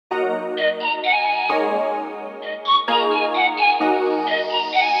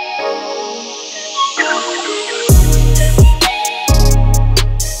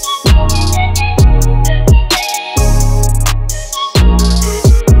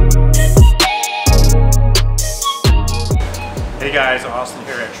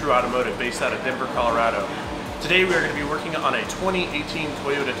True Automotive based out of Denver, Colorado. Today we are going to be working on a 2018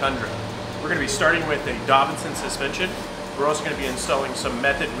 Toyota Tundra. We're going to be starting with a Dobinsons suspension. We're also going to be installing some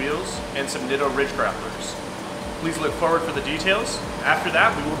Method wheels and some Nitto Ridge Grapplers. Please look forward for the details. After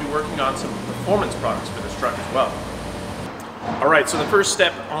that, we will be working on some performance products for this truck as well. Alright, so the first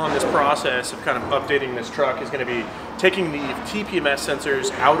step on this process of kind of updating this truck is going to be taking the TPMS sensors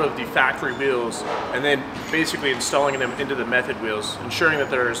out of the factory wheels and then basically installing them into the Method wheels, ensuring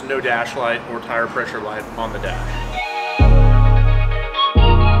that there is no dash light or tire pressure light on the dash.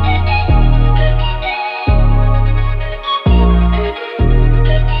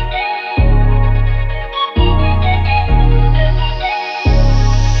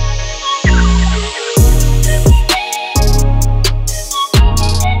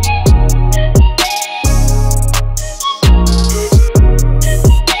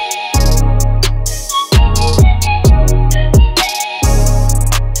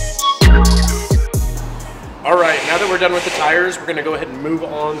 Now that we're done with the tires, we're going to go ahead and move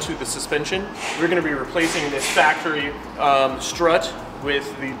on to the suspension. We're going to be replacing this factory strut with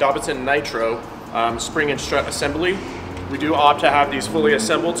the Dobinsons Nitro spring and strut assembly. We do opt to have these fully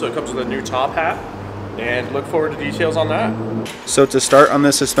assembled, so it comes with a new top hat, and look forward to details on that. So to start on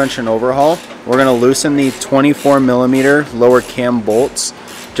the suspension overhaul, we're going to loosen the 24mm lower cam bolts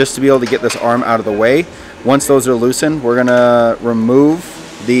just to be able to get this arm out of the way. Once those are loosened, we're going to remove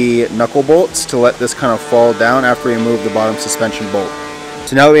the knuckle bolts to let this kind of fall down after we remove the bottom suspension bolt.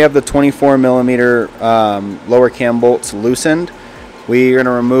 So now that we have the 24mm lower cam bolts loosened, we're going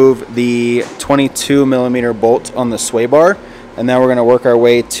to remove the 22mm bolt on the sway bar, and now we're going to work our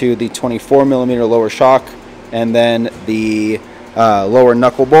way to the 24mm lower shock and then the lower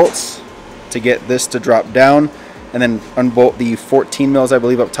knuckle bolts to get this to drop down, and then unbolt the 14 mils I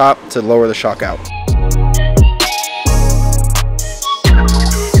believe up top to lower the shock out.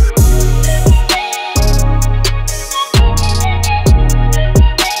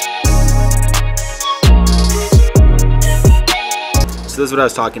 So this is what I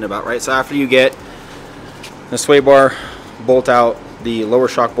was talking about, right? So after you get the sway bar bolt out, the lower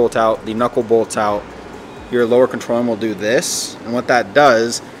shock bolt out, the knuckle bolts out, your lower control arm will do this. And what that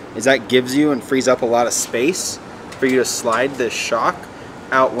does is that gives you and frees up a lot of space for you to slide this shock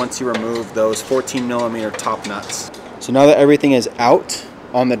out once you remove those 14mm top nuts. So now that everything is out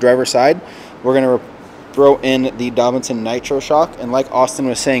on the driver's side, we're going to throw in the Dobinsons Nitro shock. And like Austin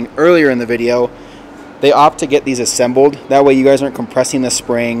was saying earlier in the video, they opt to get these assembled. That way you guys aren't compressing the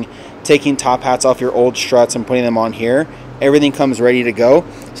spring, taking top hats off your old struts and putting them on here. Everything comes ready to go.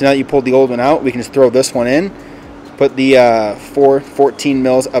 So now that you pulled the old one out, we can just throw this one in, put the 14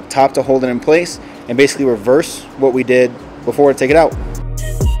 mils up top to hold it in place, and basically reverse what we did before to take it out.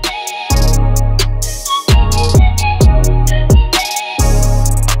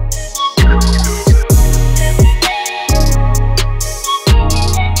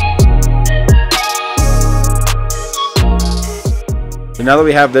 So now that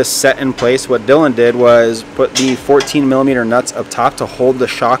we have this set in place, what Dylan did was put the 14mm nuts up top to hold the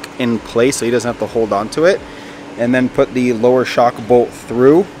shock in place so he doesn't have to hold on to it, and then put the lower shock bolt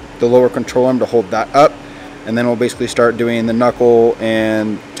through the lower control arm to hold that up, and then we'll basically start doing the knuckle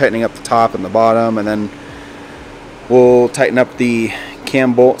and tightening up the top and the bottom, and then we'll tighten up the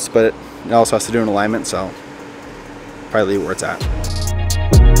cam bolts, but it also has to do an alignment, so probably leave it where it's at.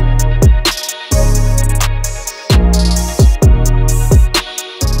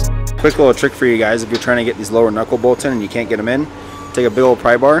 Quick little trick for you guys: if you're trying to get these lower knuckle bolts in and you can't get them in, take a big old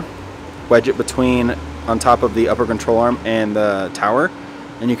pry bar, wedge it between on top of the upper control arm and the tower,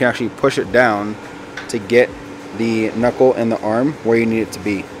 and you can actually push it down to get the knuckle and the arm where you need it to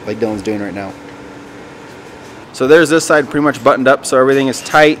be, like Dylan's doing right now. So there's this side pretty much buttoned up, so everything is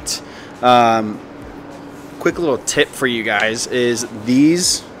tight. Quick little tip for you guys is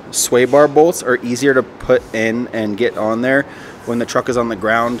these sway bar bolts are easier to put in and get on there when the truck is on the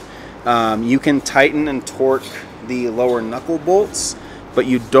ground. You can tighten and torque the lower knuckle bolts, but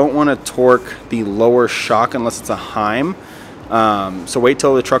you don't want to torque the lower shock unless it's a Heim. So wait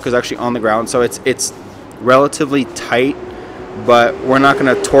till the truck is actually on the ground. So it's relatively tight, but we're not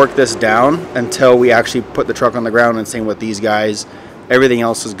going to torque this down until we actually put the truck on the ground, and same with these guys. Everything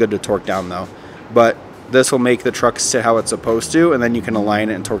else is good to torque down though. But this will make the truck sit how it's supposed to, and then you can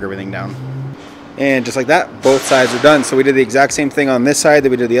align it and torque everything down. And just like that, both sides are done. So we did the exact same thing on this side that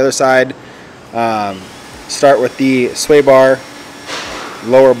we did the other side. Start with the sway bar,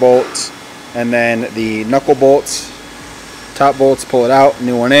 lower bolts, and then the knuckle bolts, top bolts, pull it out,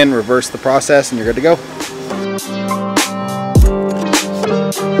 new one in, reverse the process, and you're good to go.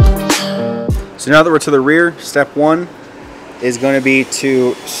 So now that we're to the rear, step one, is going to be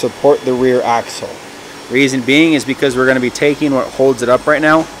to support the rear axle. Reason being is because we're going to be taking what holds it up right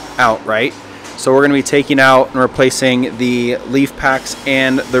now out, right? So we're going to be taking out and replacing the leaf packs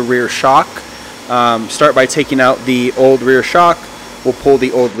and the rear shock. Start by taking out the old rear shock. We'll pull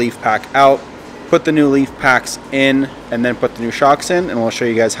the old leaf pack out, put the new leaf packs in, and then put the new shocks in, and we'll show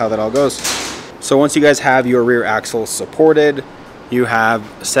you guys how that all goes. So once you guys have your rear axle supported, you have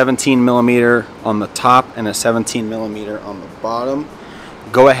a 17mm on the top and a 17mm on the bottom.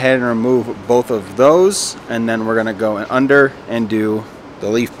 Go ahead and remove both of those, and then we're gonna go under and do the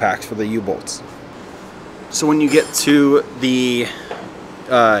leaf packs for the U-bolts. So when you get to the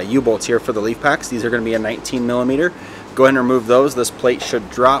U-bolts here for the leaf packs, these are gonna be a 19mm. Go ahead and remove those. This plate should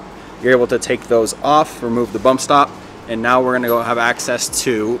drop. You're able to take those off, remove the bump stop, and now we're gonna go have access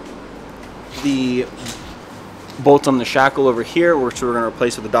to the bolts on the shackle over here, which we're gonna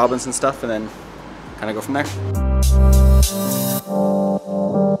replace with the Dobinsons and stuff, and then kind of go from there.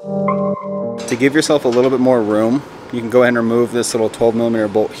 To give yourself a little bit more room, you can go ahead and remove this little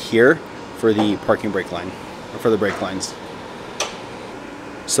 12mm bolt here for the parking brake line, or for the brake lines.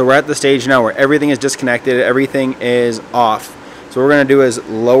 So we're at the stage now where everything is disconnected, everything is off. So what we're gonna do is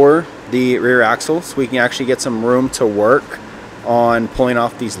lower the rear axle so we can actually get some room to work on pulling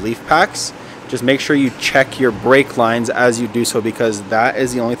off these leaf packs. Just make sure you check your brake lines as you do so, because that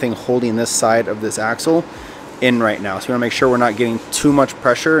is the only thing holding this side of this axle in right now. So we want to make sure we're not getting too much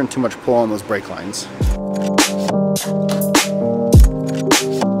pressure and too much pull on those brake lines.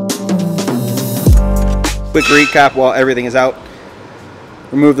 Quick recap while everything is out.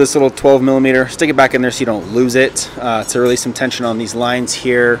 Remove this little 12mm, stick it back in there so you don't lose it. To release some tension on these lines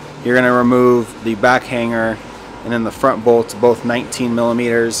here, you're going to remove the back hanger and then the front bolts, both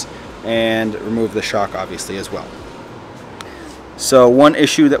 19mm, and remove the shock obviously as well. So one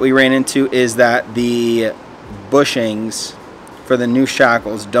issue that we ran into is that the bushings for the new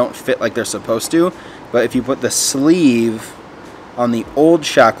shackles don't fit like they're supposed to, but if you put the sleeve on the old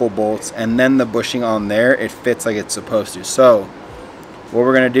shackle bolts and then the bushing on there, it fits like it's supposed to. So what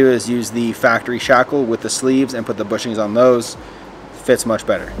we're going to do is use the factory shackle with the sleeves and put the bushings on those. Fits much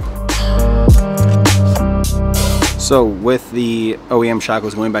better. So with the OEM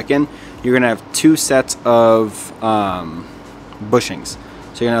shackles going back in, you're going to have two sets of bushings.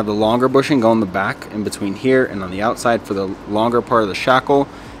 So you're going to have the longer bushing go in the back in between here and on the outside for the longer part of the shackle,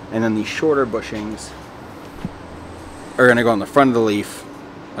 and then the shorter bushings are going to go on the front of the leaf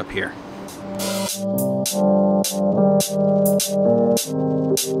up here.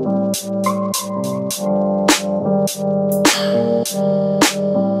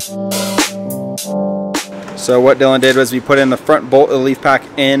 So what Dylan did was we put in the front bolt of the leaf pack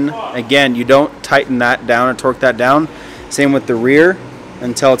in. Again, you don't tighten that down or torque that down. Same with the rear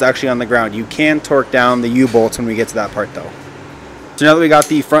until it's actually on the ground. You can torque down the U-bolts when we get to that part though. So now that we got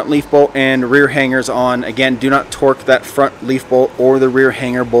the front leaf bolt and rear hangers on, again, do not torque that front leaf bolt or the rear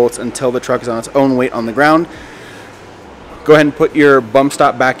hanger bolts until the truck is on its own weight on the ground. Go ahead and put your bump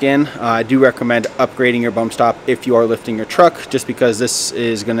stop back in. I do recommend upgrading your bump stop if you are lifting your truck, just because this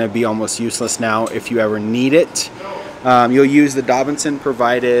is going to be almost useless now if you ever need it. You'll use the Dobinson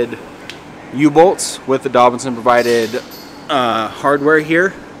provided U-bolts with the Dobinson provided hardware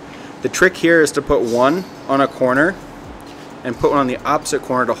here. The trick here is to put one on a corner and put one on the opposite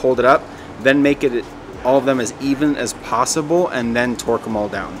corner to hold it up, then make it all of them as even as possible, and then torque them all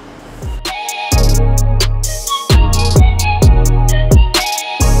down.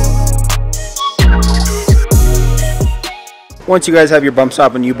 Once you guys have your bump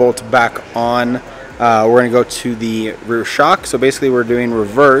stop and U-bolts back on, we're going to go to the rear shock. So basically we're doing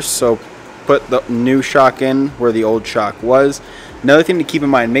reverse, so put the new shock in where the old shock was. Another thing to keep in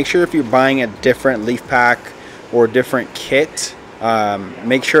mind, make sure if you're buying a different leaf pack or different kit,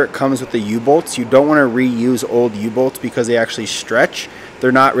 make sure it comes with the U-bolts. You don't want to reuse old U-bolts because they actually stretch.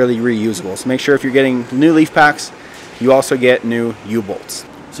 They're not really reusable. So make sure if you're getting new leaf packs, you also get new U-bolts.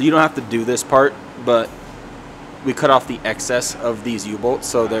 So you don't have to do this part, but we cut off the excess of these U-bolts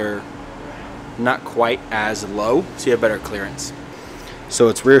so they're not quite as low, so you have better clearance. So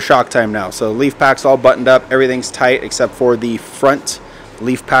it's rear shock time now. So leaf pack's all buttoned up, everything's tight except for the front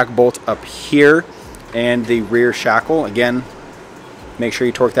leaf pack bolt up here and the rear shackle. Again, make sure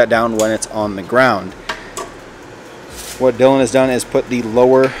you torque that down when it's on the ground. What Dylan has done is put the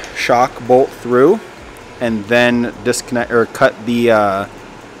lower shock bolt through and then disconnect or cut the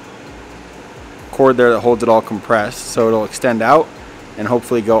cord there that holds it all compressed, so it'll extend out and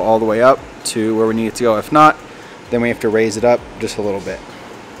hopefully go all the way up to where we need it to go. If not, then we have to raise it up just a little bit.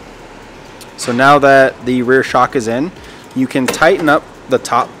 So now that the rear shock is in, you can tighten up the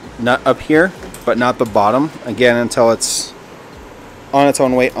top nut up here, but not the bottom, again, until it's on its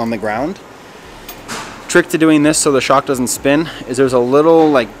own weight on the ground. Trick to doing this so the shock doesn't spin is there's a little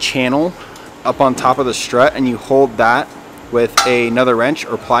like channel up on top of the strut, and you hold that with another wrench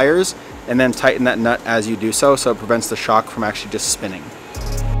or pliers and then tighten that nut as you do so, so it prevents the shock from actually just spinning.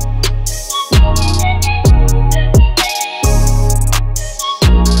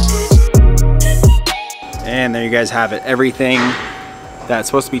 And there you guys have it. Everything that's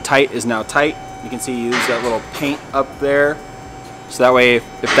supposed to be tight is now tight. You can see you use that little paint up there. So that way,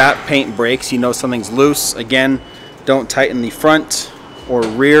 if that paint breaks, you know something's loose. Again, don't tighten the front or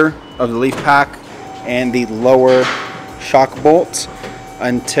rear of the leaf pack and the lower shock bolt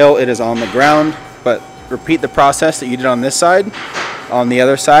until it is on the ground. But repeat the process that you did on this side, on the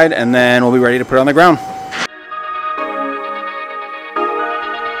other side, and then we'll be ready to put it on the ground.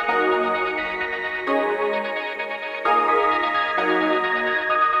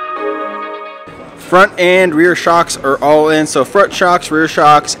 Front and rear shocks are all in. So front shocks, rear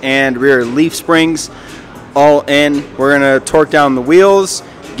shocks, and rear leaf springs all in. We're gonna torque down the wheels,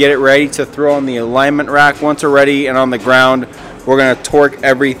 get it ready to throw on the alignment rack. Once we're ready and on the ground, we're gonna torque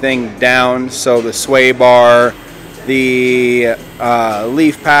everything down. So the sway bar, the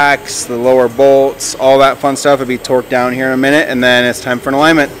leaf packs, the lower bolts, all that fun stuff will be torqued down here in a minute, and then it's time for an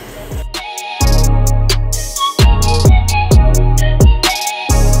alignment.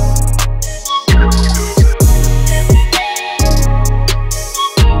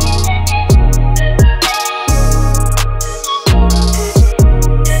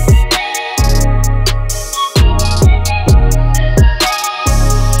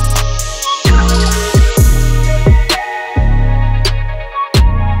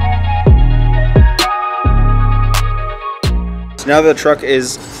 So now that the truck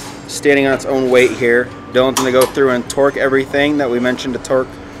is standing on its own weight here, Dylan's going to go through and torque everything that we mentioned to torque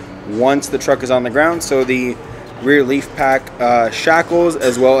once the truck is on the ground. So the rear leaf pack shackles,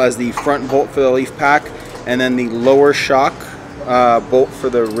 as well as the front bolt for the leaf pack, and then the lower shock bolt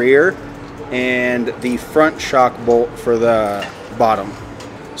for the rear, and the front shock bolt for the bottom.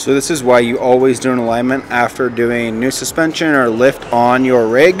 So this is why you always do an alignment after doing new suspension or lift on your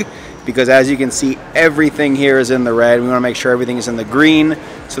rig, because as you can see, everything here is in the red. We want to make sure everything is in the green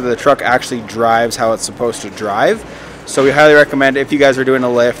so that the truck actually drives how it's supposed to drive. So we highly recommend, if you guys are doing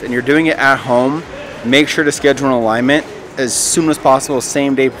a lift and you're doing it at home, make sure to schedule an alignment as soon as possible,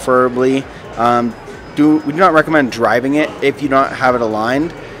 same day preferably. We do not recommend driving it if you don't have it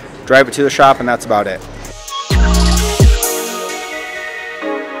aligned. Drive it to the shop and that's about it.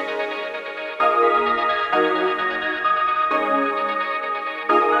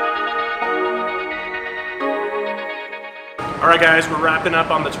 Alright guys, we're wrapping up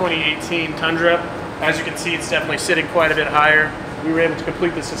on the 2018 Tundra. As you can see, it's definitely sitting quite a bit higher. We were able to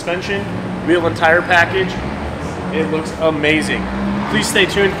complete the suspension, wheel and tire package. It looks amazing. Please stay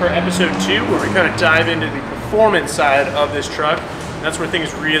tuned for episode 2, where we kind of dive into the performance side of this truck. That's where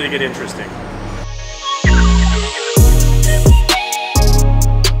things really get interesting.